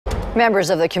Members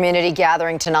of the community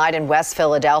gathering tonight in West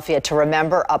Philadelphia to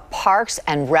remember a Parks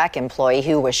and Rec employee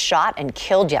who was shot and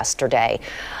killed yesterday.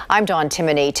 I'm Dawn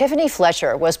Timoney. Tiffany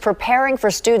Fletcher was preparing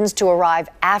for students to arrive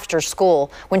after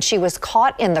school when she was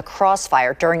caught in the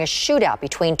crossfire during a shootout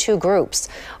between two groups.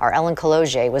 Our Ellen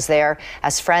Kaloje was there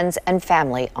as friends and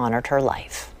family honored her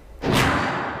life.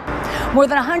 More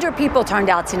than 100 people turned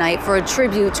out tonight for a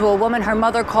tribute to a woman her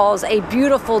mother calls a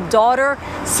beautiful daughter,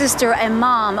 sister, and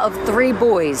mom of 3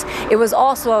 boys. It was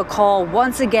also a call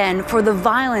once again for the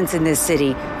violence in this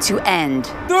city to end.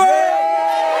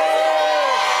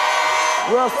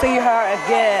 We'll see her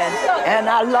again, and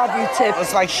I love you, Tiff.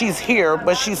 It's like she's here,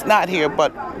 but she's not here,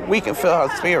 but we can feel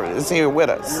her spirit is here with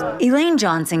us. Elaine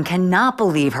Johnson cannot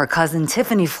believe her cousin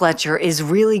Tiffany Fletcher is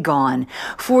really gone.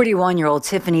 41-year-old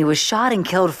Tiffany was shot and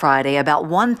killed Friday about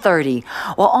 1:30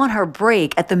 while on her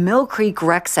break at the Mill Creek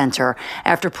Rec Center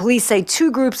after police say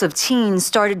 2 groups of teens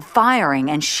started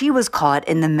firing and she was caught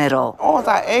in the middle. All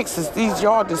I ask is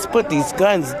y'all just put these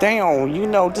guns down,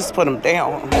 just put them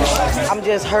down. I'm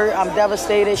just hurt, I'm devastated.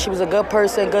 She was a good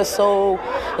person, good soul.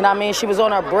 She was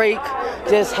on her break,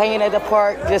 just hanging at the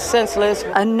park, just senseless.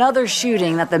 Another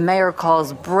shooting that the mayor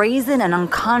calls brazen and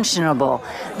unconscionable,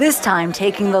 this time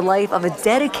taking the life of a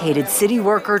dedicated city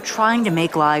worker trying to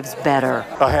make lives better.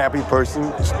 A happy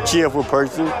person, cheerful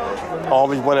person,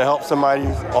 always want to help somebody,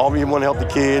 always want to help the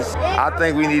kids. I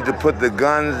think we need to put the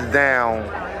guns down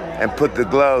and put the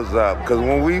gloves up, because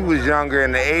when we was younger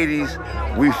in the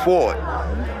 80s, we fought.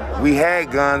 We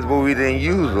had guns, but we didn't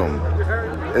use them.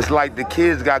 It's like the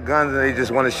kids got guns and they just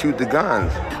want to shoot the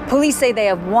guns. Police say they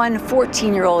have one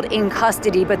 14-year-old in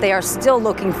custody, but they are still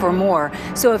looking for more.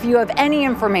 So if you have any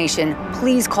information,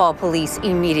 please call police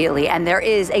immediately, and there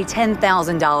is a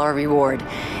 $10,000 reward.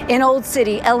 In Old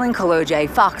City, Ellen Kaloje,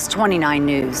 Fox 29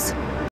 News.